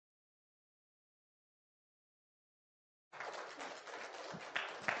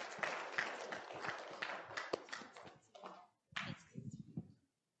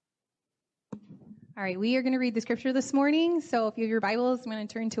All right, we are going to read the scripture this morning. So if you have your Bibles, I'm going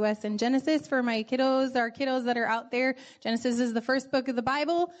to turn to us in Genesis for my kiddos, our kiddos that are out there. Genesis is the first book of the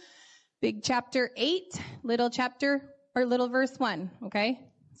Bible, big chapter 8, little chapter, or little verse 1, okay?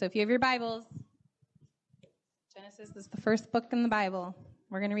 So if you have your Bibles, Genesis is the first book in the Bible.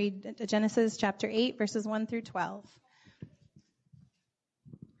 We're going to read Genesis chapter 8, verses 1 through 12.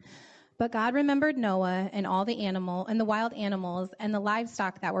 But God remembered Noah and all the animal and the wild animals and the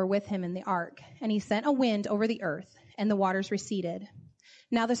livestock that were with him in the ark. And he sent a wind over the earth, and the waters receded.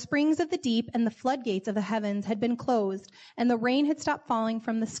 Now the springs of the deep and the floodgates of the heavens had been closed, and the rain had stopped falling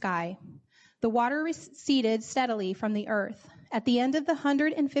from the sky. The water receded steadily from the earth. At the end of the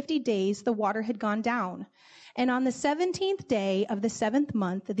 150 days, the water had gone down. And on the 17th day of the 7th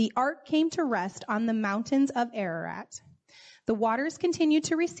month, the ark came to rest on the mountains of Ararat. The waters continued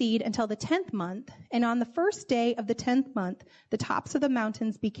to recede until the 10th month, and on the first day of the 10th month, the tops of the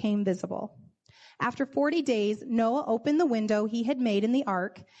mountains became visible. After 40 days, Noah opened the window he had made in the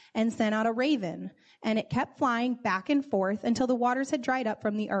ark and sent out a raven, and it kept flying back and forth until the waters had dried up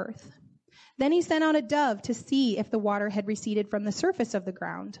from the earth. Then he sent out a dove to see if the water had receded from the surface of the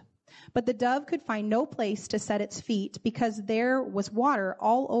ground. But the dove could find no place to set its feet because there was water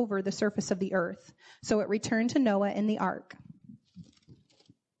all over the surface of the earth. So it returned to Noah in the ark.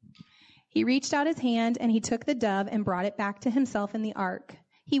 He reached out his hand and he took the dove and brought it back to himself in the ark.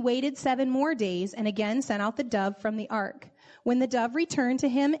 He waited 7 more days and again sent out the dove from the ark. When the dove returned to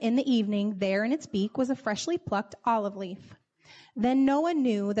him in the evening, there in its beak was a freshly plucked olive leaf. Then Noah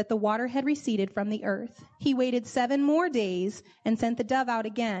knew that the water had receded from the earth. He waited 7 more days and sent the dove out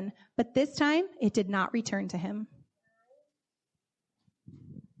again, but this time it did not return to him.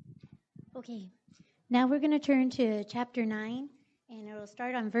 Okay, now we're going to turn to chapter 9, and it will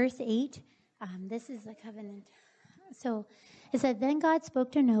start on verse 8. This is the covenant. So it said, Then God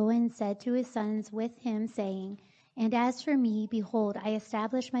spoke to Noah and said to his sons with him, saying, And as for me, behold, I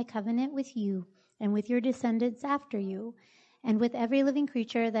establish my covenant with you and with your descendants after you, and with every living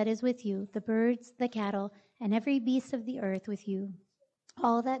creature that is with you, the birds, the cattle, and every beast of the earth with you,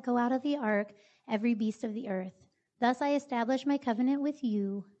 all that go out of the ark, every beast of the earth. Thus I establish my covenant with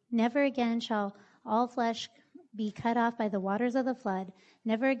you. Never again shall all flesh be cut off by the waters of the flood.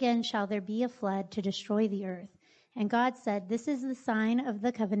 Never again shall there be a flood to destroy the earth. And God said, This is the sign of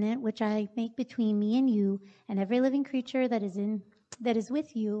the covenant which I make between me and you and every living creature that is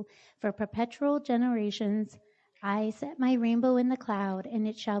with you for perpetual generations. I set my rainbow in the cloud, and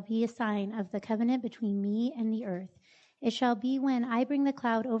it shall be a sign of the covenant between me and the earth. It shall be when I bring the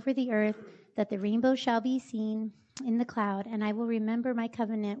cloud over the earth that the rainbow shall be seen in the cloud, and I will remember my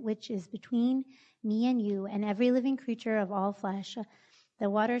covenant which is between me and you and every living creature of all flesh. The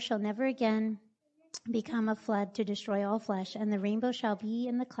water shall never again become a flood to destroy all flesh, and the rainbow shall be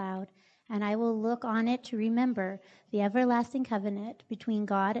in the cloud, and I will look on it to remember the everlasting covenant between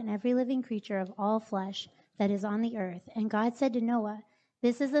God and every living creature of all flesh that is on the earth. And God said to Noah,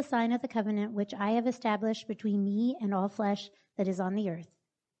 This is the sign of the covenant which I have established between me and all flesh that is on the earth.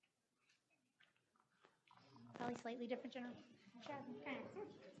 Probably slightly different general.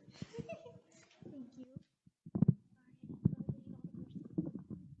 Thank you.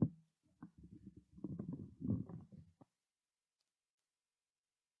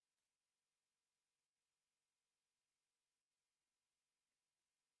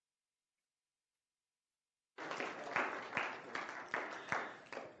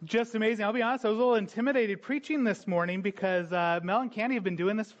 Just amazing. I'll be honest, I was a little intimidated preaching this morning because Mel and Candy have been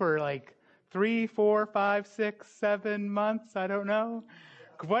doing this for like 3, 4, 5, 6, 7 months. I don't know.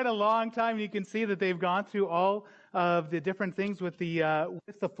 Quite a long time. You can see that they've gone through all of the different things with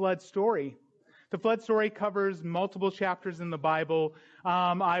the flood story. The flood story covers multiple chapters in the Bible.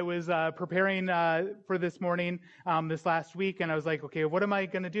 I was preparing for this morning this last week, and I was like, okay, what am I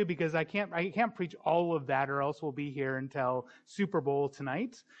going to do? Because I can't preach all of that, or else we'll be here until Super Bowl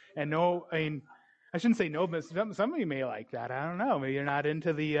tonight. And I shouldn't say no, but some of you may like that. I don't know. Maybe you're not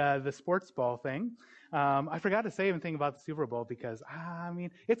into the sports ball thing. I forgot to say anything about the Super Bowl because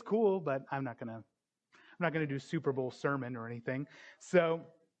it's cool, but I'm not gonna do Super Bowl sermon or anything. So.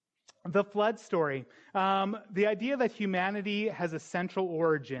 The flood story. The idea that humanity has a central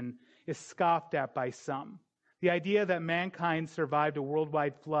origin is scoffed at by some. The idea that mankind survived a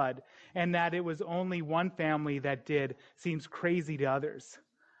worldwide flood and that it was only one family that did seems crazy to others.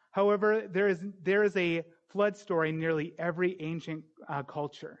 However, there is a flood story in nearly every ancient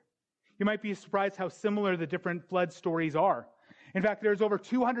culture. You might be surprised how similar the different flood stories are. In fact, there's over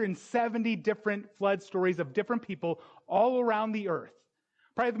 270 different flood stories of different people all around the earth.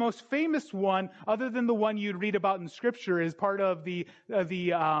 Probably the most famous one, other than the one you'd read about in Scripture, is part of the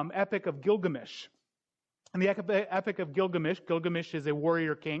Epic of Gilgamesh. In the Epic of Gilgamesh, Gilgamesh is a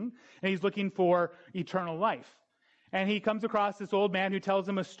warrior king, and he's looking for eternal life. And he comes across this old man who tells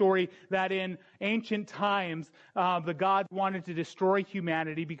him a story that in ancient times, the gods wanted to destroy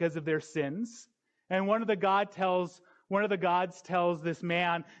humanity because of their sins. And one of the gods tells this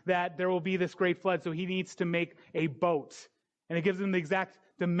man that there will be this great flood, so he needs to make a boat. And it gives him the exact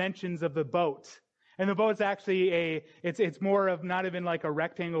dimensions of the boat. And the boat's actually it's more of not even like a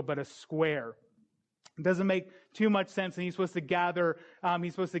rectangle, but a square. It doesn't make too much sense, and he's supposed to gather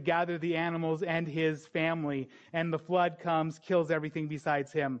the animals and his family, and the flood comes, kills everything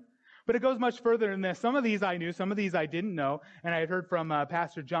besides him. But it goes much further than this. Some of these I knew, some of these I didn't know, and I had heard from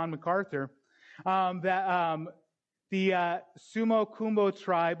Pastor John MacArthur that the Sumo Kumbo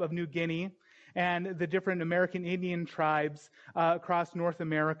tribe of New Guinea and the different American Indian tribes across North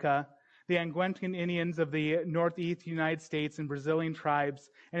America, the Algonquin Indians of the Northeast United States and Brazilian tribes,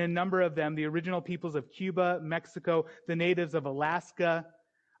 and a number of them, the original peoples of Cuba, Mexico, the natives of Alaska,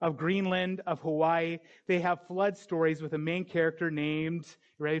 of Greenland, of Hawaii, they have flood stories with a main character named,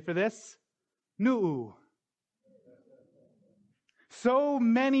 you ready for this? Nu'u. So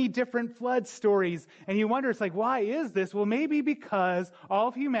many different flood stories. And you wonder, it's like, why is this? Well, maybe because all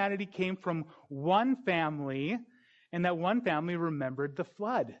of humanity came from one family, and that one family remembered the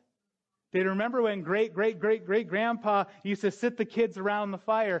flood. They remember when great-great-great-great-grandpa used to sit the kids around the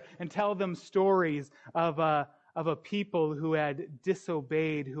fire and tell them stories of a people who had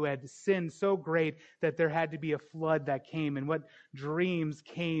disobeyed, who had sinned so great that there had to be a flood that came, and what dreams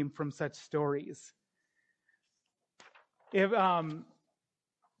came from such stories. If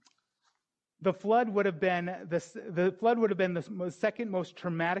the flood would have been the second most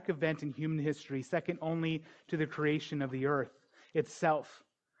traumatic event in human history, second only to the creation of the earth itself.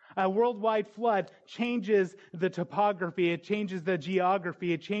 A worldwide flood changes the topography, it changes the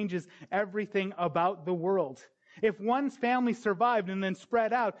geography, it changes everything about the world. If one family survived and then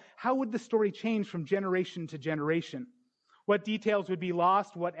spread out, how would the story change from generation to generation? What details would be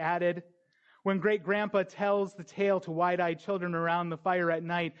lost? What added? When great-grandpa tells the tale to wide-eyed children around the fire at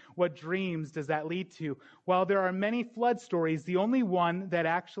night, what dreams does that lead to? While there are many flood stories, the only one that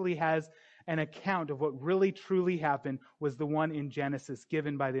actually has an account of what really truly happened was the one in Genesis,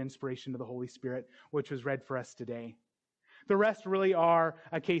 given by the inspiration of the Holy Spirit, which was read for us today. The rest really are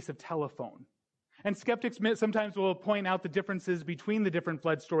a case of telephone. And skeptics sometimes will point out the differences between the different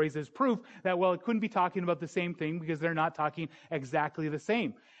flood stories as proof that, well, it couldn't be talking about the same thing because they're not talking exactly the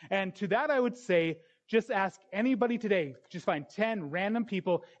same. And to that I would say, just ask anybody today, just find 10 random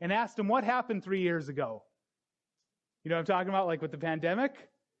people and ask them what happened 3 years ago. You know what I'm talking about, like with the pandemic?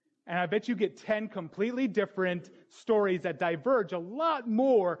 And I bet you get 10 completely different stories that diverge a lot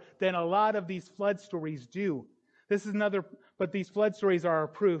more than a lot of these flood stories do. But these flood stories are a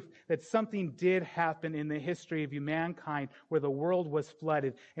proof that something did happen in the history of humankind where the world was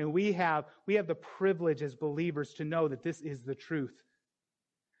flooded. And we have the privilege as believers to know that this is the truth.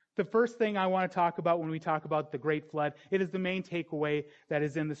 The first thing I want to talk about when we talk about the great flood, it is the main takeaway that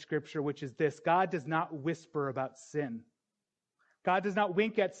is in the scripture, which is this: God does not whisper about sin. God does not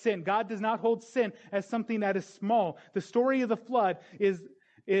wink at sin. God does not hold sin as something that is small. The story of the flood is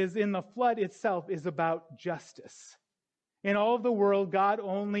in the flood itself is about justice. In all of the world, God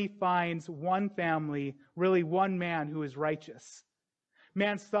only finds one family, really one man who is righteous.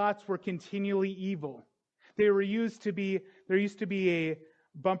 Man's thoughts were continually evil. There used to be a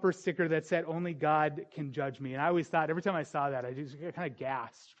bumper sticker that said, "Only God can judge me." And I always thought, every time I saw that, I just kind of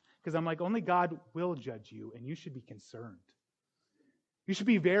gasped. Because I'm like, only God will judge you, and you should be concerned. You should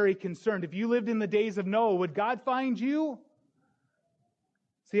be very concerned. If you lived in the days of Noah, would God find you?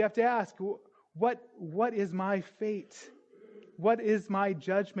 So you have to ask, what is my fate? What is my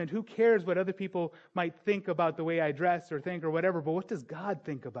judgment? Who cares what other people might think about the way I dress or think or whatever, but what does God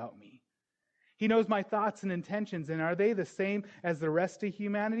think about me? He knows my thoughts and intentions, and are they the same as the rest of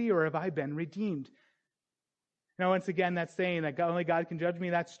humanity, or have I been redeemed? Now, once again, that's saying that only God can judge me.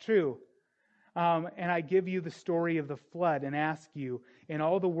 That's true. And I give you the story of the flood and ask you, in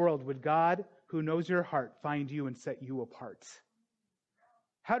all the world, would God, who knows your heart, find you and set you apart?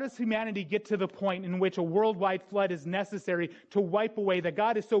 How does humanity get to the point in which a worldwide flood is necessary to wipe away, that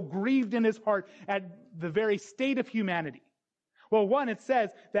God is so grieved in his heart at the very state of humanity? Well, one, it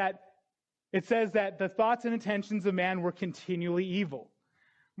says that the thoughts and intentions of man were continually evil.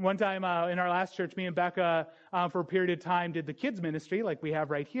 One time in our last church, me and Becca, for a period of time, did the kids ministry like we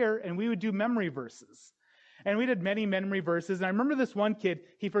have right here, and we would do memory verses. And we did many memory verses. And I remember this one kid,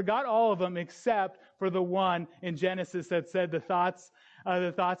 he forgot all of them except for the one in Genesis that said the thoughts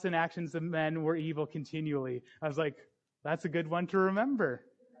and actions of men were evil continually. I was like, that's a good one to remember.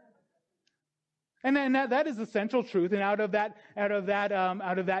 And that is the central truth. And out of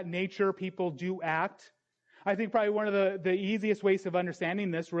that nature, people do act. I think probably one of the easiest ways of understanding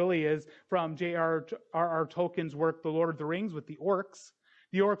this really is from J.R.R. Tolkien's work, The Lord of the Rings, with the orcs.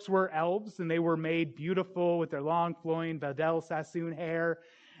 The orcs were elves, and they were made beautiful with their long, flowing Vadel Sassoon hair,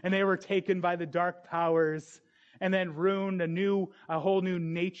 and they were taken by the dark powers and then ruined a whole new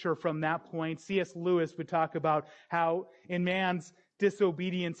nature from that point. C.S. Lewis would talk about how in man's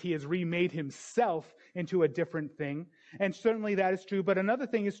disobedience, he has remade himself into a different thing. And certainly that is true. But another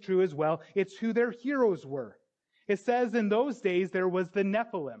thing is true as well. It's who their heroes were. It says in those days there was the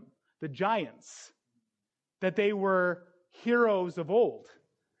Nephilim, the giants, that they were heroes of old.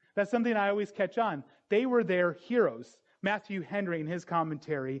 That's something I always catch on. They were their heroes. Matthew Henry, in his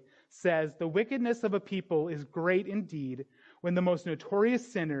commentary, says, "The wickedness of a people is great indeed when the most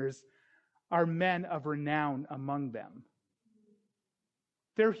notorious sinners are men of renown among them."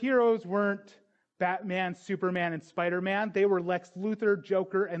 Their heroes weren't Batman, Superman, and Spider-Man. They were Lex Luthor,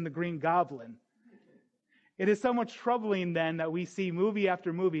 Joker, and the Green Goblin. It is somewhat troubling then that we see movie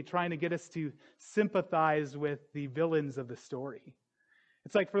after movie trying to get us to sympathize with the villains of the story.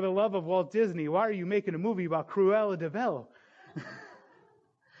 It's like, for the love of Walt Disney, why are you making a movie about Cruella de Vil?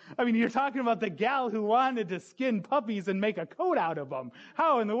 I mean, you're talking about the gal who wanted to skin puppies and make a coat out of them.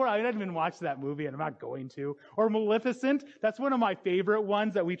 How in the world? I didn't even watch that movie, and I'm not going to. Or Maleficent. That's one of my favorite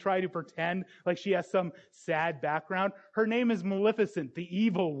ones that we try to pretend like she has some sad background. Her name is Maleficent, the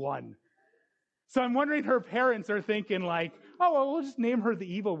evil one. So I'm wondering her parents are thinking like, oh, well, we'll just name her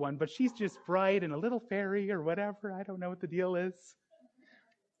the evil one, but she's just bright and a little fairy or whatever. I don't know what the deal is.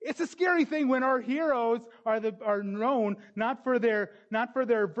 It's a scary thing when our heroes are known not for their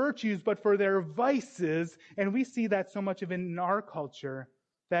virtues, but for their vices. And we see that so much of it in our culture,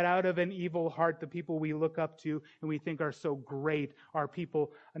 that out of an evil heart, the people we look up to and we think are so great are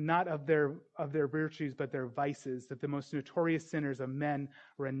people not of their virtues, but their vices, that the most notorious sinners of men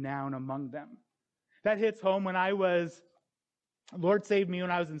renown among them. That hits home when Lord saved me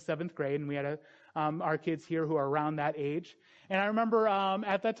when I was in 7th grade, and we had our kids here who are around that age. And I remember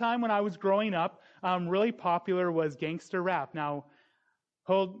at that time when I was growing up, really popular was gangster rap. Now,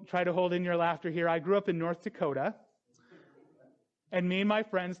 try to hold in your laughter here. I grew up in North Dakota, and me and my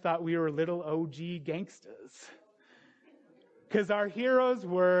friends thought we were little OG gangsters. Because our heroes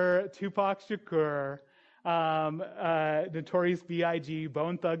were Tupac Shakur, Notorious B.I.G.,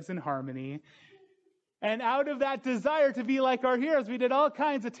 Bone Thugs and Harmony. And out of that desire to be like our heroes, we did all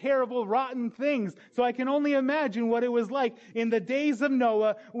kinds of terrible, rotten things. So I can only imagine what it was like in the days of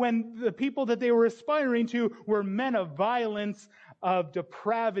Noah when the people that they were aspiring to were men of violence, of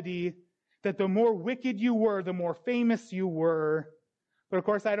depravity, that the more wicked you were, the more famous you were. But of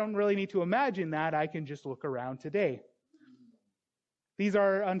course, I don't really need to imagine that. I can just look around today. These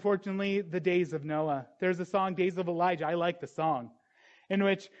are, unfortunately, the days of Noah. There's a song, Days of Elijah. I like the song, in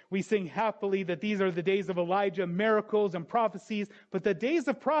which we sing happily that these are the days of Elijah, miracles and prophecies. But the days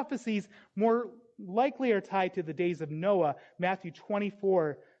of prophecies more likely are tied to the days of Noah, Matthew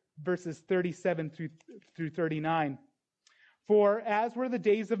 24, verses 37 through 39. For as were the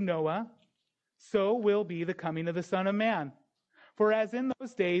days of Noah, so will be the coming of the Son of Man. For as in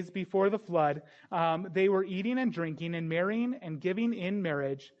those days before the flood, they were eating and drinking and marrying and giving in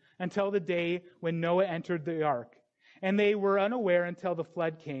marriage until the day when Noah entered the ark. And they were unaware until the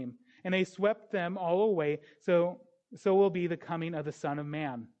flood came, and they swept them all away. So will be the coming of the Son of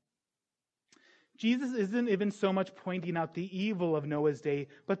Man. Jesus isn't even so much pointing out the evil of Noah's day,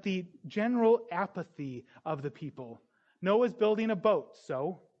 but the general apathy of the people. Noah's building a boat,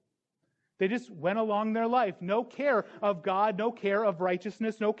 so they just went along their life. No care of God, no care of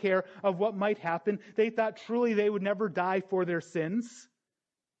righteousness, no care of what might happen. They thought truly they would never die for their sins.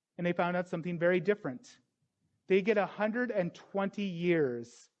 And they found out something very different. They get 120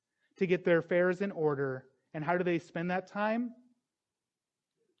 years to get their affairs in order. And how do they spend that time?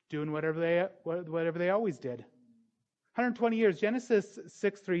 Doing whatever they always did. 120 years. Genesis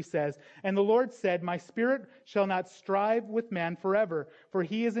 6:3 says, "And the Lord said, My spirit shall not strive with man forever, for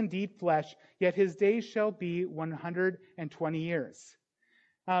he is indeed flesh, yet his days shall be 120 years."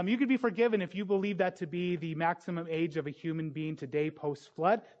 You could be forgiven if you believe that to be the maximum age of a human being today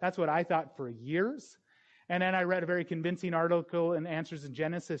post-flood. That's what I thought for years. And then I read a very convincing article in Answers in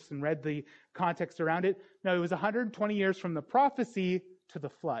Genesis and read the context around it. No, it was 120 years from the prophecy to the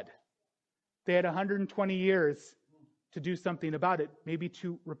flood. They had 120 years to do something about it, maybe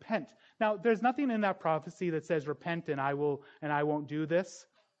to repent. Now, there's nothing in that prophecy that says repent and I won't do this.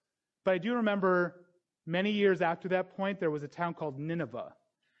 But I do remember many years after that point, there was a town called Nineveh.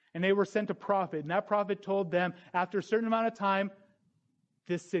 And they were sent a prophet. And that prophet told them, after a certain amount of time,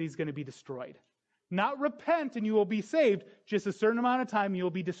 this city's going to be destroyed. Not repent and you will be saved. Just a certain amount of time, you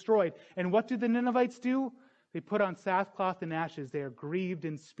will be destroyed. And what do the Ninevites do? They put on sackcloth and ashes. They are grieved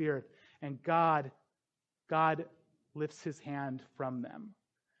in spirit. And God lifts his hand from them.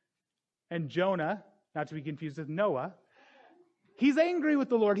 And Jonah, not to be confused with Noah, he's angry with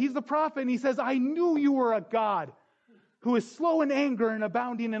the Lord. He's the prophet, and he says, I knew you were a God who is slow in anger and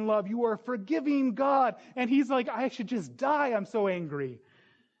abounding in love. You are a forgiving God. And he's like, I should just die. I'm so angry.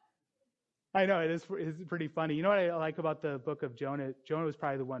 I know, it's pretty funny. You know what I like about the book of Jonah? Jonah was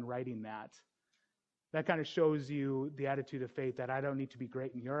probably the one writing that. That kind of shows you the attitude of faith, that I don't need to be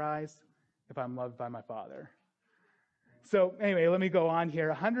great in your eyes if I'm loved by my Father. So anyway, let me go on here.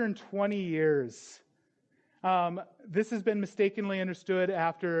 120 years. This has been mistakenly understood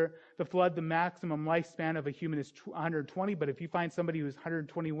after the flood. The maximum lifespan of a human is 120, but if you find somebody who's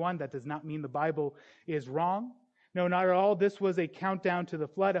 121, that does not mean the Bible is wrong. No, not at all. This was a countdown to the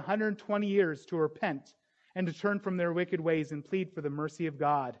flood, 120 years to repent and to turn from their wicked ways and plead for the mercy of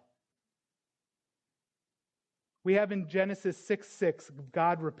God. We have in Genesis 6:6,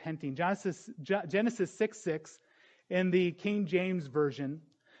 God repenting. Genesis 6:6 in the King James Version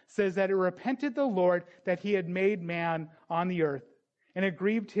says that it repented the Lord that he had made man on the earth, and it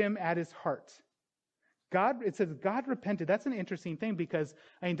grieved him at his heart. It says God repented. That's an interesting thing because,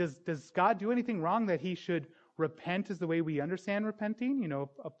 does God do anything wrong that he should repent is the way we understand repenting?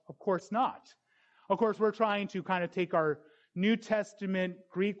 Of course not. Of course, we're trying to kind of take our New Testament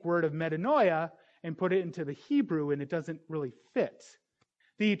Greek word of metanoia and put it into the Hebrew, and it doesn't really fit.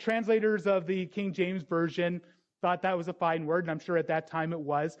 The translators of the King James Version thought that was a fine word, and I'm sure at that time it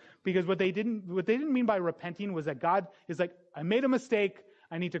was, because what they didn't mean by repenting was that God is like, I made a mistake,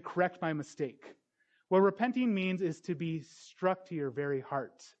 I need to correct my mistake. What repenting means is to be struck to your very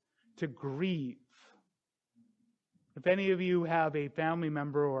heart, to grieve. If any of you have a family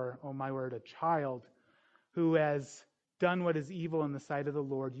member or, oh my word, a child who has done what is evil in the sight of the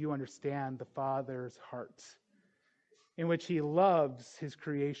Lord, you understand the Father's heart, in which he loves his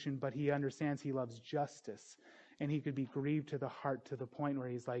creation, but he understands he loves justice. And he could be grieved to the heart to the point where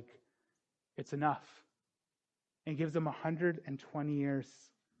he's like, it's enough. And gives them 120 years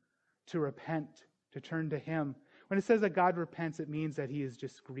to repent, to turn to him. When it says that God repents, it means that he is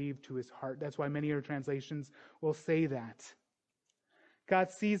just grieved to his heart. That's why many other translations will say that.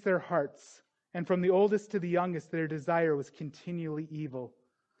 God sees their hearts, and from the oldest to the youngest, their desire was continually evil.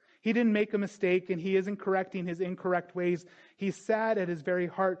 He didn't make a mistake, and he isn't correcting his incorrect ways. He's sad at his very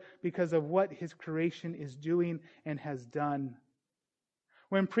heart because of what his creation is doing and has done.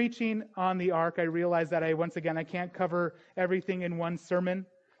 When preaching on the ark, I realized that I can't cover everything in one sermon.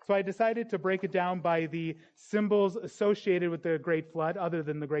 So I decided to break it down by the symbols associated with the great flood, other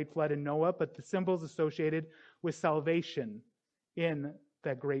than the great flood in Noah, but the symbols associated with salvation in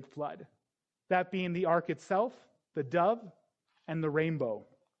that great flood. That being the ark itself, the dove, and the rainbow.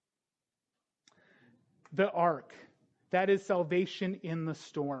 The ark, that is salvation in the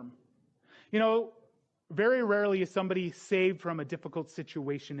storm. Very rarely is somebody saved from a difficult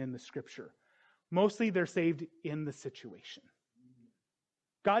situation in the scripture. Mostly they're saved in the situation.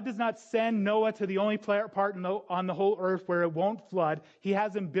 God does not send Noah to the only part on the whole earth where it won't flood. He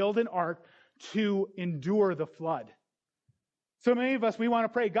has him build an ark to endure the flood. So many of us, we want to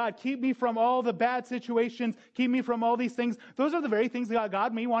pray, God, keep me from all the bad situations. Keep me from all these things. Those are the very things that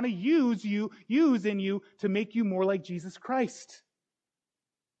God may want to use in you to make you more like Jesus Christ.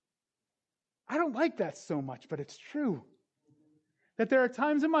 I don't like that so much, but it's true. That there are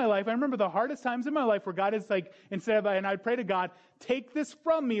times in my life, I remember the hardest times in my life where God is like, and I'd pray to God, take this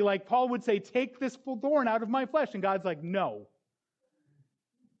from me, like Paul would say, take this thorn out of my flesh. And God's like, no.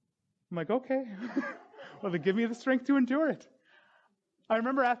 I'm like, okay. Well, then give me the strength to endure it. I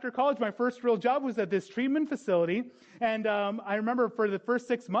remember after college, my first real job was at this treatment facility. And I remember for the first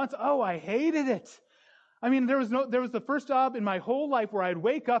 6 months, I hated it. I mean, there was the first job in my whole life where I'd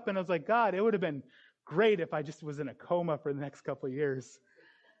wake up and I was like, God, it would have been great if I just was in a coma for the next couple of years.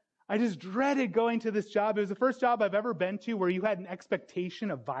 I just dreaded going to this job. It was the first job I've ever been to where you had an expectation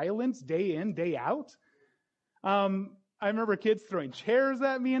of violence day in, day out. I remember kids throwing chairs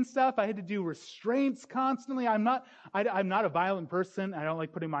at me and stuff. I had to do restraints constantly. I'm not a violent person. I don't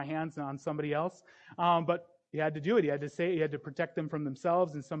like putting my hands on somebody else. But you had to do it. You had to protect them from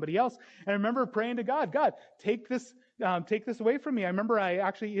themselves and somebody else. And I remember praying to God, take this away from me. I remember I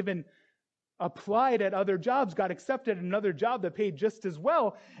actually even applied at other jobs, got accepted at another job that paid just as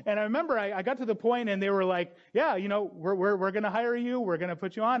well. And I remember I got to the point and they were like, yeah, we're going to hire you. We're going to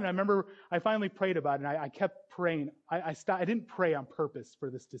put you on. And I remember I finally prayed about it. And I kept praying. I didn't pray on purpose for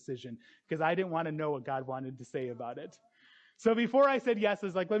this decision because I didn't want to know what God wanted to say about it. So before I said yes, I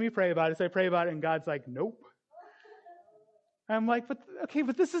was like, let me pray about it. So I pray about it, and God's like, nope. I'm like, but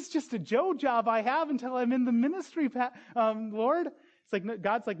this is just a job I have until I'm in the ministry, Lord. It's like, no,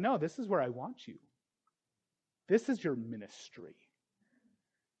 God's like, no, this is where I want you. This is your ministry.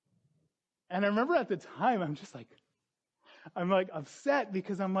 And I remember at the time, I'm upset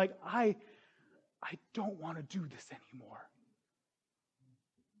because I'm like, I don't want to do this anymore.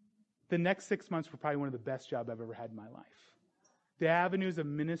 The next 6 months were probably one of the best jobs I've ever had in my life. The avenues of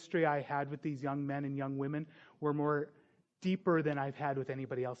ministry I had with these young men and young women were more deeper than I've had with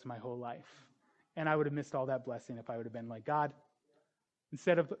anybody else in my whole life. And I would have missed all that blessing if I would have been like, God,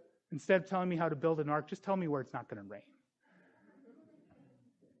 instead of telling me how to build an ark, just tell me where it's not going to rain.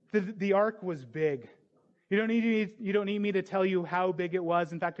 The ark was big. You don't need me to tell you how big it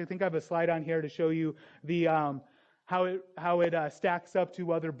was. In fact, I think I have a slide on here to show you the how it stacks up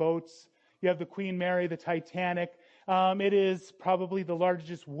to other boats. You have the Queen Mary, the Titanic. It is probably the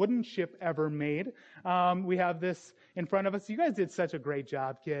largest wooden ship ever made. We have this in front of us. You guys did such a great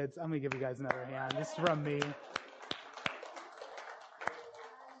job, kids. I'm going to give you guys another hand. This is from me.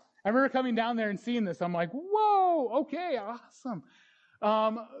 I remember coming down there and seeing this. I'm like, whoa, okay, awesome.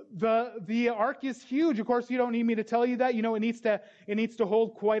 The ark is huge. Of course, you don't need me to tell you that. You know, it needs to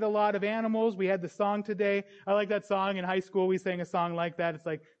hold quite a lot of animals. We had the song today. I like that song. In high school, we sang a song like that. It's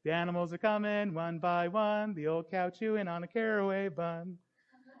like, the animals are coming one by one, the old cow chewing on a caraway bun.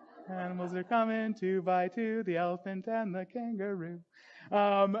 Animals are coming 2 by 2, the elephant and the kangaroo.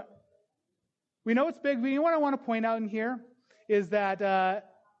 We know it's big, but you know what I want to point out in here is that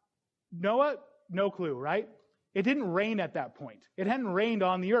Noah, no clue, right? It didn't rain at that point. It hadn't rained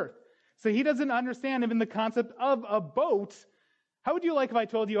on the earth. So he doesn't understand even the concept of a boat. How would you like if I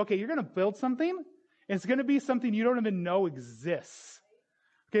told you, okay, you're going to build something, and it's going to be something you don't even know exists.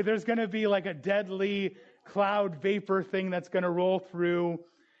 Okay, there's going to be like a deadly cloud vapor thing that's going to roll through,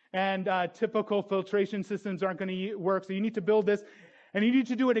 and typical filtration systems aren't going to work. So you need to build this, and you need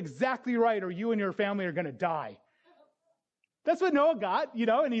to do it exactly right, or you and your family are going to die. That's what Noah got,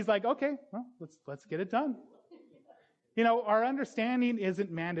 and he's like, okay, well, let's get it done. Our understanding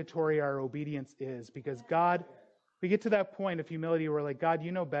isn't mandatory, our obedience is, because God, we get to that point of humility where we're like, God,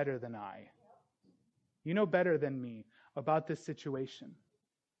 you know better than I. You know better than me about this situation.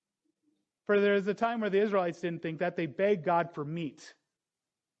 For there is a time where the Israelites didn't think that. They begged God for meat.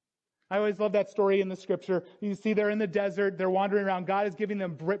 I always love that story in the scripture. You see, they're in the desert. They're wandering around. God is giving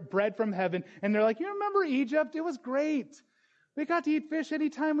them bread from heaven. And they're like, you remember Egypt? It was great. We got to eat fish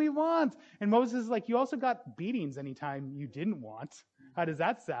anytime we want. And Moses is like, you also got beatings anytime you didn't want. How does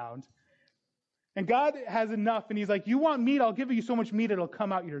that sound? And God has enough. And he's like, you want meat? I'll give you so much meat it'll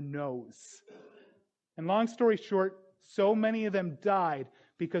come out your nose. And long story short, so many of them died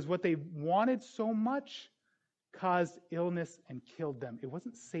because what they wanted so much caused illness and killed them. It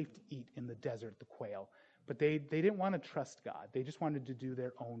wasn't safe to eat in the desert, the quail. But they didn't want to trust God. They just wanted to do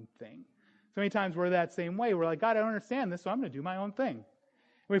their own thing. So many times we're that same way. We're like, God, I don't understand this, so I'm going to do my own thing. And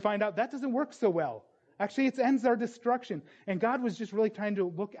we find out that doesn't work so well. Actually, it ends our destruction. And God was just really trying to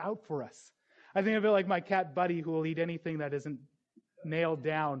look out for us. I think of it like my cat Buddy, who will eat anything that isn't nailed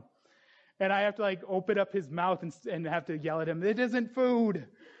down. And I have to open up his mouth and have to yell at him, it isn't food.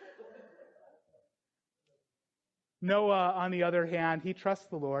 Noah, on the other hand, he trusts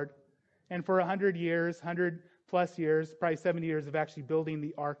the Lord. And for 100 years, 100+ years, probably 70 years of actually building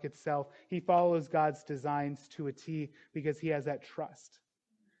the ark itself, he follows God's designs to a T because he has that trust.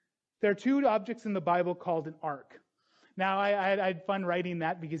 There are 2 objects in the Bible called an ark. Now, I had fun writing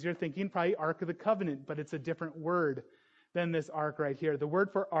that because you're thinking probably Ark of the Covenant, but it's a different word than this ark right here. The word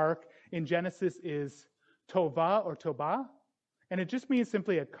for ark in Genesis is tova or toba, and it just means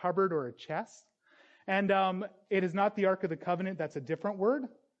simply a cupboard or a chest. And it is not the Ark of the Covenant. That's a different word.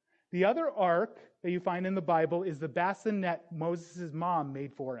 The other ark that you find in the Bible is the bassinet Moses' mom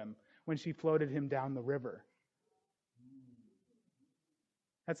made for him when she floated him down the river.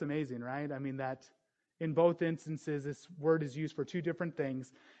 That's amazing, right? I mean, that in both instances, this word is used for 2 different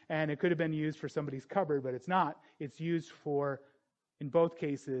things, and it could have been used for somebody's cupboard, but it's not. It's used for, in both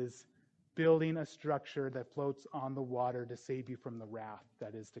cases, building a structure that floats on the water to save you from the wrath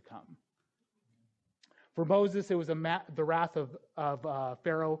that is to come. For Moses, it was the wrath of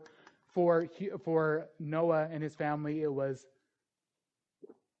Pharaoh. For Noah and his family, it was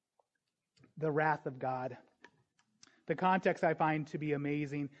the wrath of God. The context I find to be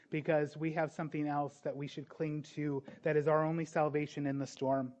amazing because we have something else that we should cling to that is our only salvation in the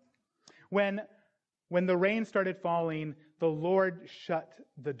storm. When the rain started falling, the Lord shut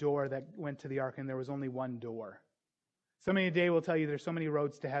the door that went to the ark, and there was only one door. Somebody today will tell you there's so many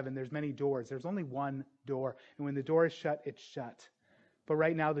roads to heaven, there's many doors. There's only one door. And when the door is shut, it's shut. But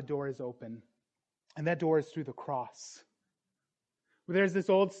right now the door is open. And that door is through the cross. There's this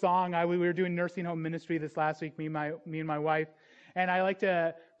old song. We were doing nursing home ministry this last week, me and my wife. And I like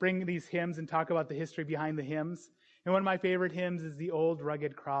to bring these hymns and talk about the history behind the hymns. And one of my favorite hymns is the Old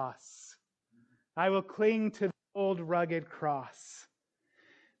Rugged Cross. I will cling to the old rugged cross.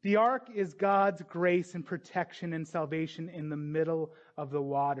 The ark is God's grace and protection and salvation in the middle of the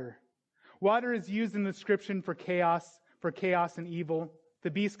water. Water is used in the scripture for chaos and evil. The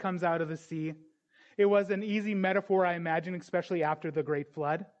beast comes out of the sea. It was an easy metaphor, I imagine, especially after the great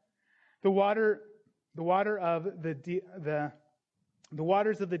flood. The waters of the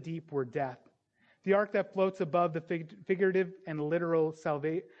deep were death. The ark that floats above the figurative and literal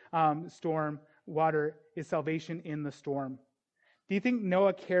storm water is salvation in the storm. Do you think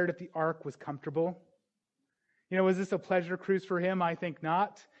Noah cared if the ark was comfortable? Was this a pleasure cruise for him? I think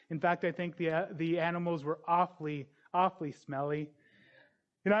not. In fact, I think the animals were awfully smelly.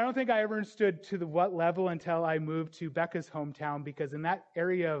 I don't think I ever understood to what level until I moved to Becca's hometown, because in that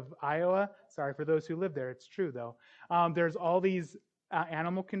area of Iowa, sorry for those who live there, it's true though, there's all these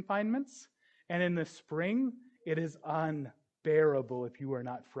animal confinements, and in the spring, it is unbearable if you are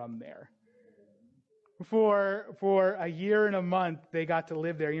not from there. For a year and a month, they got to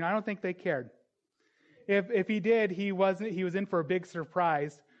live there. I don't think they cared. If he did, he was in for a big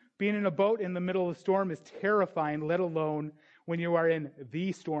surprise. Being in a boat in the middle of the storm is terrifying, let alone when you are in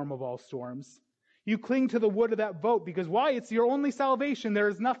the storm of all storms. You cling to the wood of that boat because why? It's your only salvation. There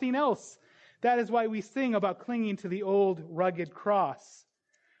is nothing else. That is why we sing about clinging to the old rugged cross.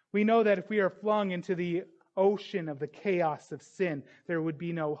 We know that if we are flung into the ocean of the chaos of sin, there would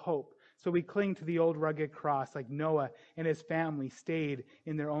be no hope. So we cling to the old rugged cross like Noah and his family stayed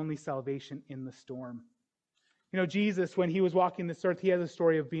in their only salvation in the storm. Jesus, when he was walking this earth, he has a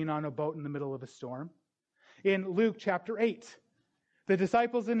story of being on a boat in the middle of a storm. In Luke chapter 8, the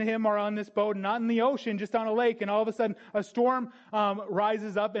disciples and him are on this boat, not in the ocean, just on a lake, and all of a sudden a storm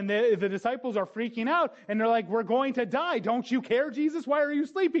rises up, and the disciples are freaking out, and they're like, we're going to die. Don't you care, Jesus? Why are you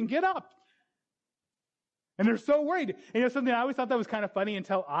sleeping? Get up. And they're so worried. And something I always thought that was kind of funny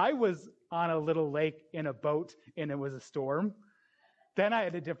until I was on a little lake in a boat and it was a storm. Then I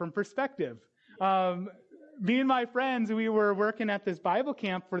had a different perspective. Me and my friends, we were working at this Bible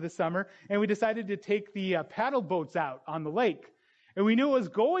camp for the summer, and we decided to take the paddle boats out on the lake. And we knew it was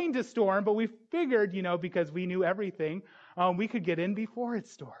going to storm, but we figured, because we knew everything, we could get in before it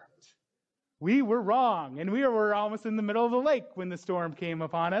stormed. We were wrong, and we were almost in the middle of the lake when the storm came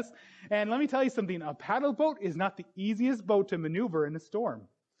upon us. And let me tell you something, a paddle boat is not the easiest boat to maneuver in a storm.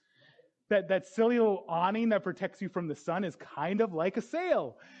 That silly little awning that protects you from the sun is kind of like a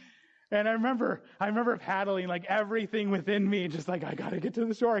sail. And I remember paddling like everything within me, just like, I got to get to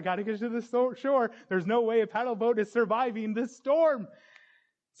the shore. I got to get to the shore. There's no way a paddle boat is surviving this storm.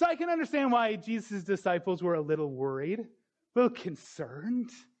 So I can understand why Jesus' disciples were a little worried, a little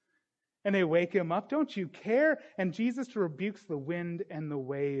concerned. And they wake him up, don't you care? And Jesus rebukes the wind and the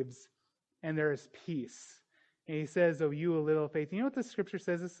waves, and there is peace. And he says, oh, you of little faith. You know what the scripture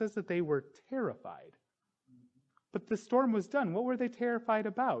says? It says that they were terrified. But the storm was done. What were they terrified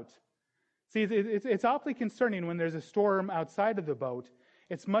about? See, it's awfully concerning when there's a storm outside of the boat.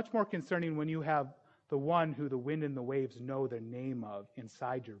 It's much more concerning when you have the one who the wind and the waves know the name of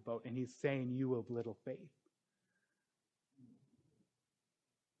inside your boat. And he's saying, you of little faith.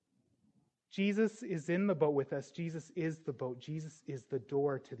 Jesus is in the boat with us. Jesus is the boat. Jesus is the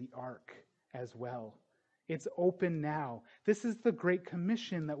door to the ark as well. It's open now. This is the great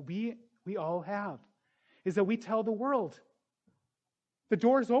commission that we all have, is that we tell the world, the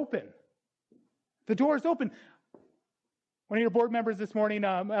door's open. The door's open. One of your board members this morning,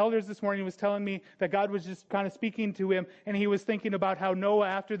 elders this morning, was telling me that God was just kind of speaking to him, and he was thinking about how Noah,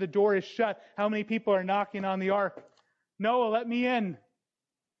 after the door is shut, how many people are knocking on the ark. Noah, let me in.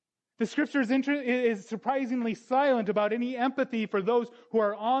 The scripture is surprisingly silent about any empathy for those who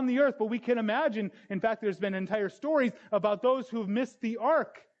are on the earth, but we can imagine, in fact, there's been entire stories about those who've missed the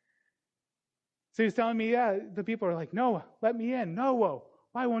ark. So he's telling me, the people are like, Noah, let me in. Noah,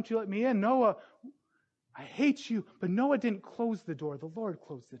 why won't you let me in? Noah, I hate you. But Noah didn't close the door. The Lord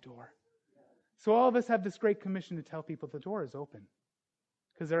closed the door. So all of us have this great commission to tell people the door is open.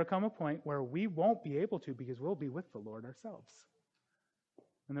 Because there will come a point where we won't be able to, because we'll be with the Lord ourselves.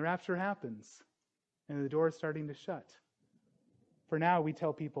 And the rapture happens, and the door is starting to shut. For now, we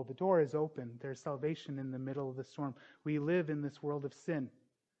tell people the door is open. There's salvation in the middle of the storm. We live in this world of sin.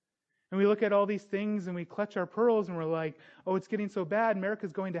 And we look at all these things and we clutch our pearls and we're like, oh, it's getting so bad.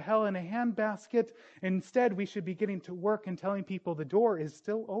 America's going to hell in a handbasket. Instead, we should be getting to work and telling people the door is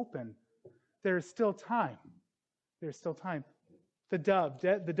still open. There is still time. There's still time. The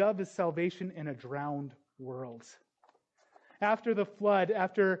dove is salvation in a drowned world. After the flood,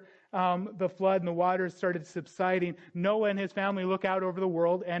 and the waters started subsiding, Noah and his family look out over the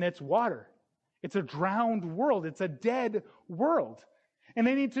world and it's water. It's a drowned world. It's a dead world. And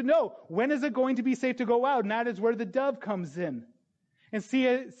they need to know, when is it going to be safe to go out? And that is where the dove comes in. And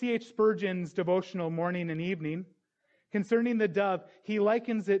C.H. Spurgeon's devotional morning and evening, concerning the dove, he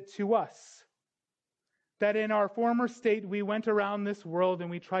likens it to us. That in our former state, we went around this world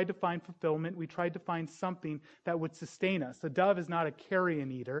and we tried to find fulfillment. We tried to find something that would sustain us. A dove is not a carrion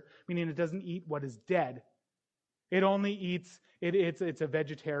eater, meaning it doesn't eat what is dead. It only eats, it's a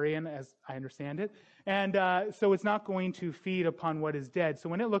vegetarian, as I understand it. And so it's not going to feed upon what is dead. So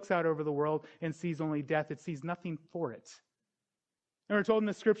when it looks out over the world and sees only death, it sees nothing for it. And we're told in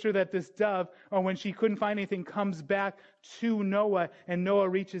the scripture that this dove, when she couldn't find anything, comes back to Noah, and Noah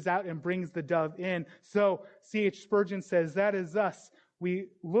reaches out and brings the dove in. So C.H. Spurgeon says, that is us. We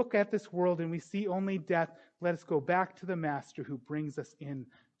look at this world and we see only death. Let us go back to the Master who brings us in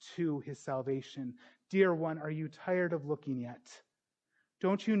to his salvation. Dear one, are you tired of looking yet?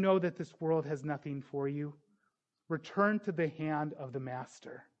 Don't you know that this world has nothing for you? Return to the hand of the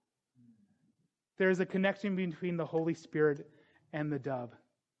Master. There is a connection between the Holy Spirit and the dove.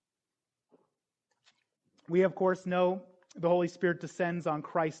 We, of course, know the Holy Spirit descends on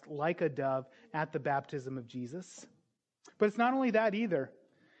Christ like a dove at the baptism of Jesus. But it's not only that either.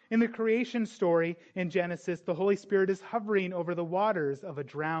 In the creation story in Genesis, the Holy Spirit is hovering over the waters of a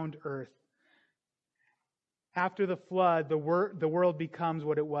drowned earth. After the flood, the world becomes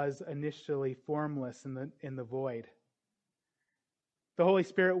what it was initially, formless in the void. The Holy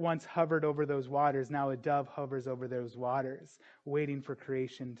Spirit once hovered over those waters. Now a dove hovers over those waters, waiting for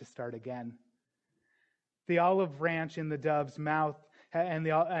creation to start again. The olive branch in the dove's mouth and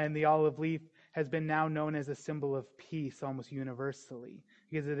the olive leaf has been now known as a symbol of peace almost universally,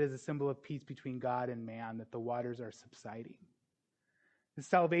 because it is a symbol of peace between God and man, that the waters are subsiding. The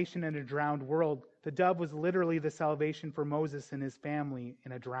salvation in a drowned world. The dove was literally the salvation for Moses and his family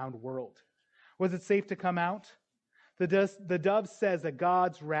in a drowned world. Was it safe to come out? The dove says that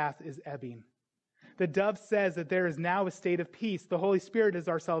God's wrath is ebbing. The dove says that there is now a state of peace. The Holy Spirit is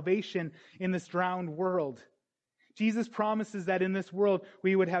our salvation in this drowned world. Jesus promises that in this world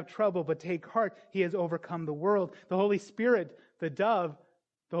we would have trouble, but take heart, he has overcome the world. The Holy Spirit, the dove,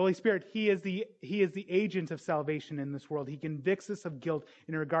 the Holy Spirit, he is the agent of salvation in this world. He convicts us of guilt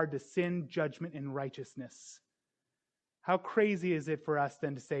in regard to sin, judgment, and righteousness. How crazy is it for us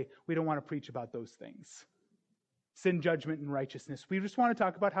then to say we don't want to preach about those things? Sin, judgment, and righteousness. We just want to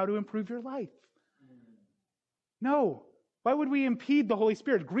talk about how to improve your life. No. Why would we impede the Holy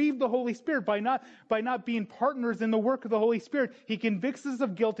Spirit, grieve the Holy Spirit by not being partners in the work of the Holy Spirit? He convicts us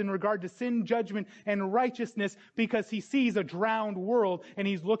of guilt in regard to sin, judgment, and righteousness because he sees a drowned world and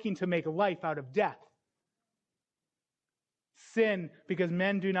he's looking to make life out of death. Sin, because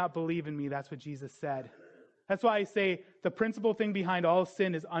men do not believe in me. That's what Jesus said. That's why I say the principal thing behind all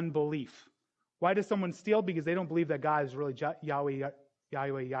sin is unbelief. Why does someone steal? Because they don't believe that God is really Yahweh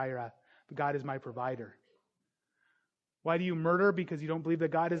Yireh. God is my provider. Why do you murder? Because you don't believe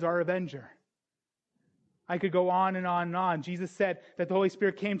that God is our avenger. I could go on and on and on. Jesus said that the Holy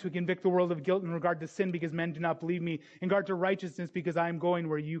Spirit came to convict the world of guilt in regard to sin because men do not believe me. In regard to righteousness because I am going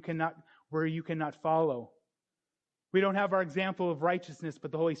where you cannot follow. We don't have our example of righteousness,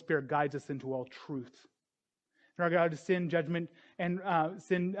 but the Holy Spirit guides us into all truth. In regard to sin, judgment, and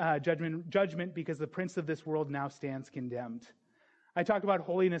judgment because the prince of this world now stands condemned. I talked about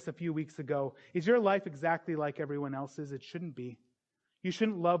holiness a few weeks ago. Is your life exactly like everyone else's? It shouldn't be. You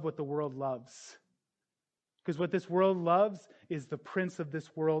shouldn't love what the world loves. Because what this world loves is the prince of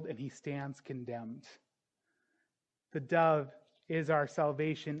this world, and he stands condemned. The dove is our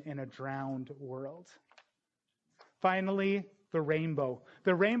salvation in a drowned world. Finally, the rainbow.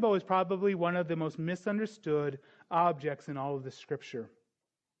 The rainbow is probably one of the most misunderstood objects in all of the Scripture.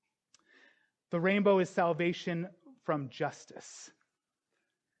 The rainbow is salvation from justice.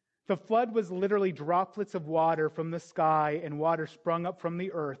 The flood was literally droplets of water from the sky and water sprung up from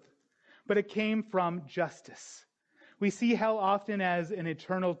the earth, but it came from justice. We see hell often as an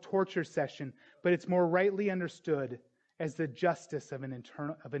eternal torture session, but it's more rightly understood as the justice of an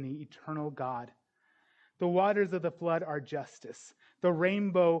eternal God. The waters of the flood are justice. The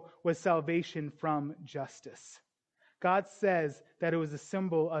rainbow was salvation from justice. God says that it was a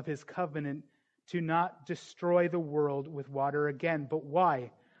symbol of his covenant to not destroy the world with water again. But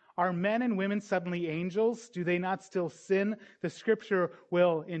why? Are men and women suddenly angels? Do they not still sin? The scripture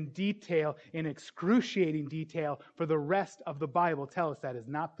will in excruciating detail for the rest of the Bible tell us that is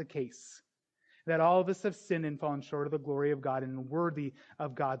not the case. That all of us have sinned and fallen short of the glory of God and worthy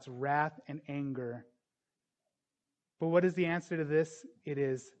of God's wrath and anger. But what is the answer to this? It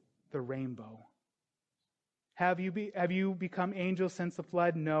is the rainbow. Have you become angels since the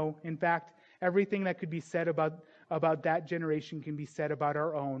flood? No. In fact, everything that could be said about that generation can be said about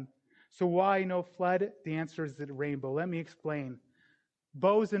our own. So why no flood? The answer is the rainbow. Let me explain.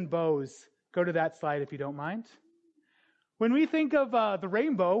 Bows and bows. Go to that slide if you don't mind. When we think of the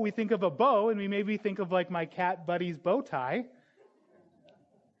rainbow, we think of a bow, and we maybe think of like my cat buddy's bow tie.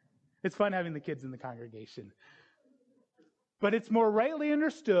 It's fun having the kids in the congregation. But it's more rightly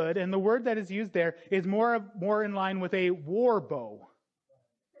understood, and the word that is used there is more in line with a war bow.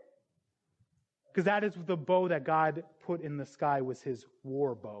 Because that is the bow that God put in the sky, was his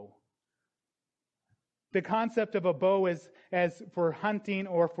war bow. The concept of a bow as for hunting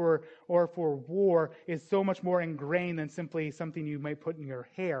or for war is so much more ingrained than simply something you might put in your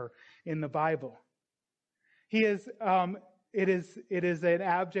hair in the Bible. It is an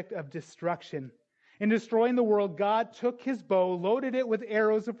object of destruction. In destroying the world, God took his bow, loaded it with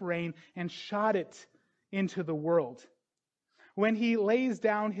arrows of rain, and shot it into the world. When he lays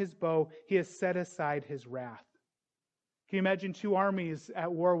down his bow, he has set aside his wrath. Can you imagine two armies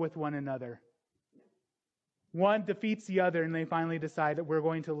at war with one another? One defeats the other, and they finally decide that we're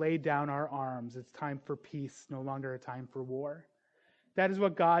going to lay down our arms. It's time for peace, no longer a time for war. That is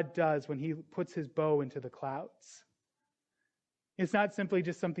what God does when he puts his bow into the clouds. It's not simply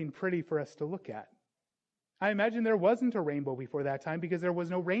just something pretty for us to look at. I imagine there wasn't a rainbow before that time because there was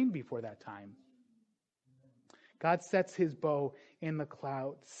no rain before that time. God sets his bow in the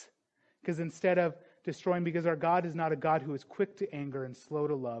clouds because instead of destroying, because our God is not a God who is quick to anger and slow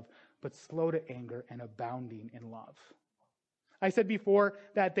to love, but slow to anger and abounding in love. I said before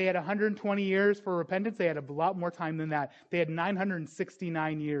that they had 120 years for repentance. They had a lot more time than that. They had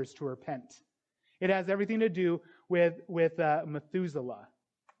 969 years to repent. It has everything to do with Methuselah.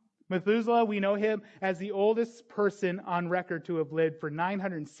 Methuselah, we know him as the oldest person on record to have lived for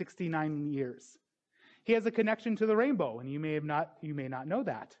 969 years. He has a connection to the rainbow, and you may not know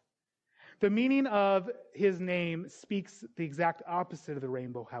that. The meaning of his name speaks the exact opposite of the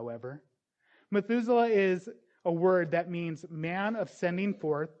rainbow, however. Methuselah is a word that means man of sending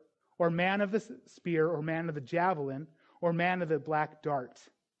forth, or man of the spear, or man of the javelin, or man of the black dart.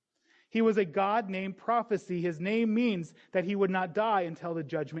 He was a God named prophecy. His name means that he would not die until the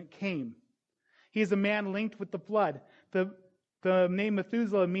judgment came. He is a man linked with the flood. The name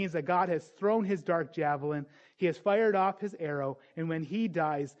Methuselah means that God has thrown his dark javelin. He has fired off his arrow, and when he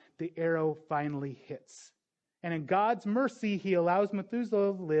dies, the arrow finally hits. And in God's mercy, he allows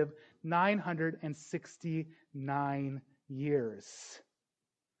Methuselah to live 969 years.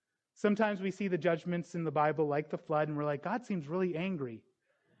 Sometimes we see the judgments in the Bible like the flood, and we're like, God seems really angry.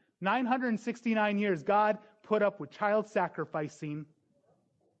 969 years, God put up with child sacrificing.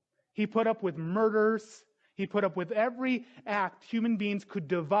 He put up with murders. He put up with every act human beings could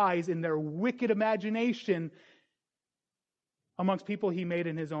devise in their wicked imagination amongst people he made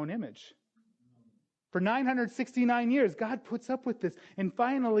in his own image. For 969 years, God puts up with this. And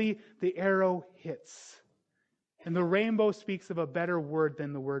finally, the arrow hits. And the rainbow speaks of a better word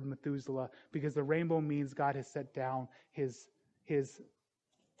than the word Methuselah, because the rainbow means God has set down his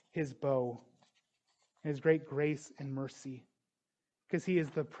bow, his great grace and mercy, because he is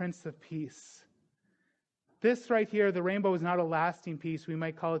the Prince of Peace. This right here, the rainbow, is not a lasting peace. We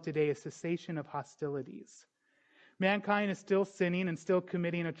might call it today a cessation of hostilities. Mankind is still sinning and still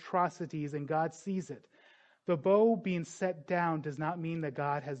committing atrocities, and God sees it. The bow being set down does not mean that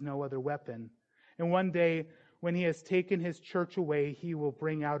God has no other weapon. And one day, when he has taken his church away, he will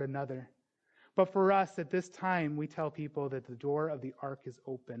bring out another. But for us, at this time, we tell people that the door of the ark is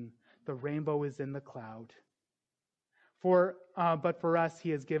open. The rainbow is in the cloud. But for us,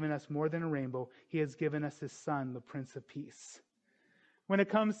 he has given us more than a rainbow. He has given us his Son, the Prince of Peace. When it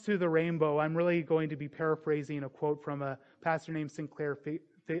comes to the rainbow, I'm really going to be paraphrasing a quote from a pastor named Sinclair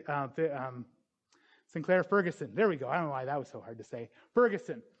Ferguson. There we go. I don't know why that was so hard to say.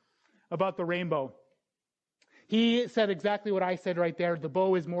 Ferguson, about the rainbow. He said exactly what I said right there. The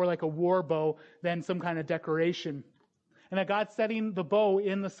bow is more like a war bow than some kind of decoration. And that God's setting the bow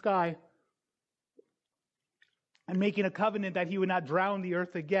in the sky and making a covenant that he would not drown the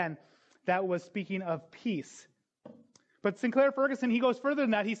earth again. That was speaking of peace. But Sinclair Ferguson, he goes further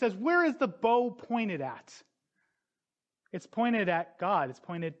than that. He says, where is the bow pointed at? It's pointed at God. It's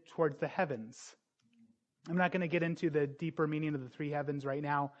pointed towards the heavens. I'm not going to get into the deeper meaning of the three heavens right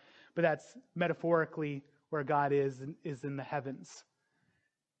now, but that's metaphorically where God is in the heavens.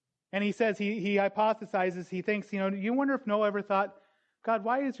 And he says, he hypothesizes, he thinks, you wonder if Noah ever thought, God,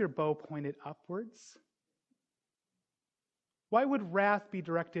 why is your bow pointed upwards? Why would wrath be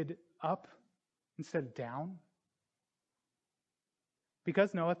directed up instead of down?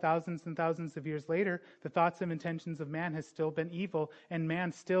 Because Noah, thousands and thousands of years later, the thoughts and intentions of man has still been evil, and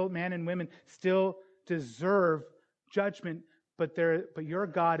man and women still deserve judgment, but your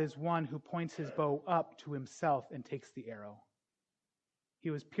God is one who points his bow up to himself and takes the arrow. He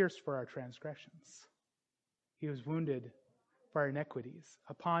was pierced for our transgressions. He was wounded for our iniquities.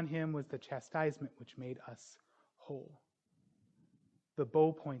 Upon him was the chastisement which made us whole. The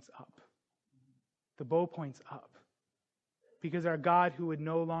bow points up. The bow points up. Because our God, who would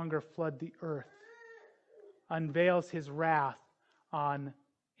no longer flood the earth, unveils his wrath on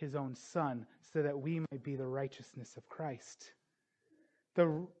his own Son, so that we might be the righteousness of Christ.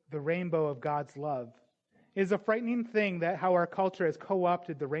 The rainbow of God's love is a frightening thing, that how our culture has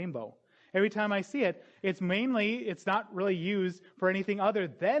co-opted the rainbow. Every time I see it, it's not really used for anything other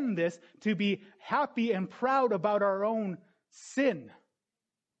than this, to be happy and proud about our own sin.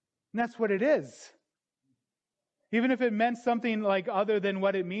 And that's what it is. Even if it meant something like other than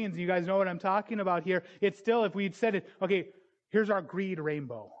what it means, you guys know what I'm talking about here, it's still, if we'd said it, okay, here's our greed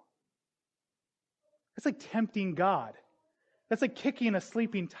rainbow. It's like tempting God. That's like kicking a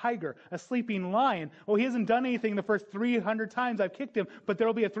sleeping tiger, a sleeping lion. Oh, he hasn't done anything the first 300 times I've kicked him, but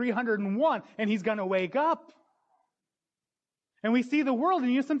there'll be a 301, and he's going to wake up. And we see the world,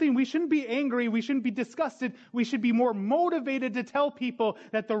 and something, we shouldn't be angry, we shouldn't be disgusted, we should be more motivated to tell people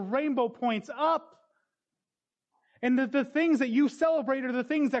that the rainbow points up. And that the things that you celebrate are the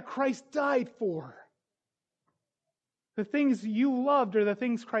things that Christ died for. The things you loved are the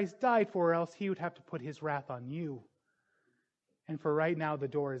things Christ died for, or else he would have to put his wrath on you. And for right now, the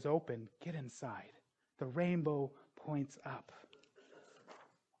door is open. Get inside. The rainbow points up.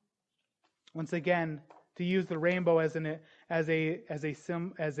 Once again, to use the rainbow as a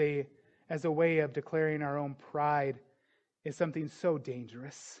way of declaring our own pride is something so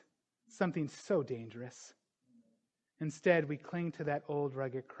dangerous. Something so dangerous. Instead, we cling to that old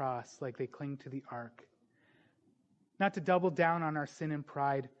rugged cross like they cling to the ark. Not to double down on our sin and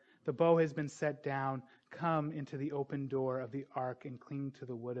pride, the bow has been set down. Come into the open door of the ark and cling to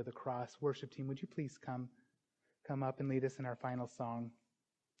the wood of the cross. Worship team, would you please come up and lead us in our final song?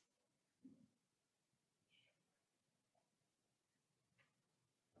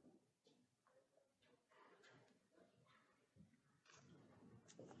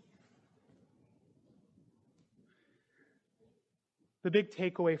 The big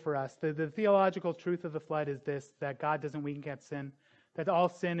takeaway for us, the theological truth of the flood is this, that God doesn't wink at sin, that all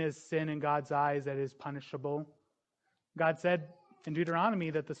sin is sin in God's eyes, that is punishable. God said in Deuteronomy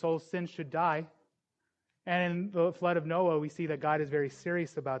that the soul's sin should die. And in the flood of Noah, we see that God is very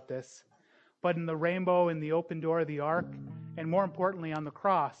serious about this. But in the rainbow, in the open door of the ark, and more importantly on the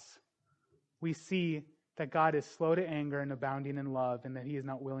cross, we see that God is slow to anger and abounding in love, and that he is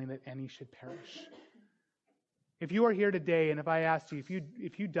not willing that any should perish. If you are here today, and if I asked you,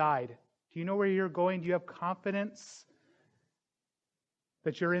 if you died, do you know where you're going? Do you have confidence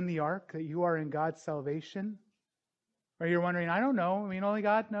that you're in the ark, that you are in God's salvation? Or you're wondering, I don't know, only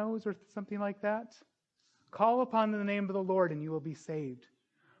God knows, or something like that? Call upon the name of the Lord and you will be saved.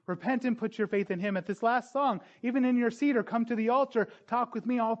 Repent and put your faith in him. At this last song, even in your seat or come to the altar, talk with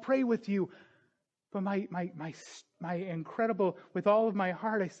me, I'll pray with you. But my incredible, with all of my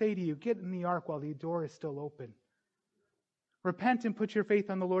heart, I say to you, get in the ark while the door is still open. Repent and put your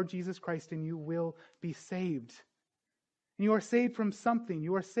faith on the Lord Jesus Christ and you will be saved. And you are saved from something.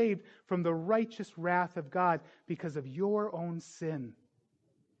 You are saved from the righteous wrath of God because of your own sin.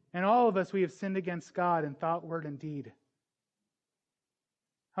 And all of us, we have sinned against God in thought, word, and deed.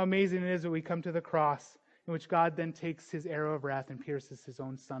 How amazing it is that we come to the cross in which God then takes his arrow of wrath and pierces his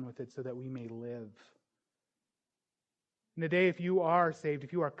own Son with it so that we may live. And today, if you are saved,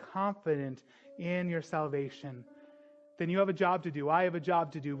 if you are confident in your salvation, then you have a job to do. I have a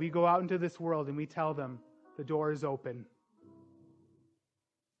job to do. We go out into this world and we tell them the door is open.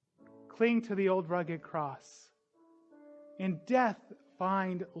 Cling to the old rugged cross. In death,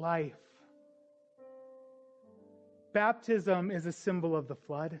 find life. Baptism is a symbol of the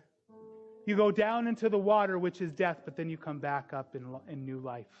flood. You go down into the water, which is death, but then you come back up in new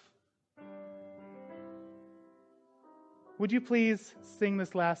life. Would you please sing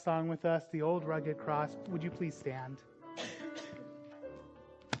this last song with us, The Old Rugged Cross? Would you please stand?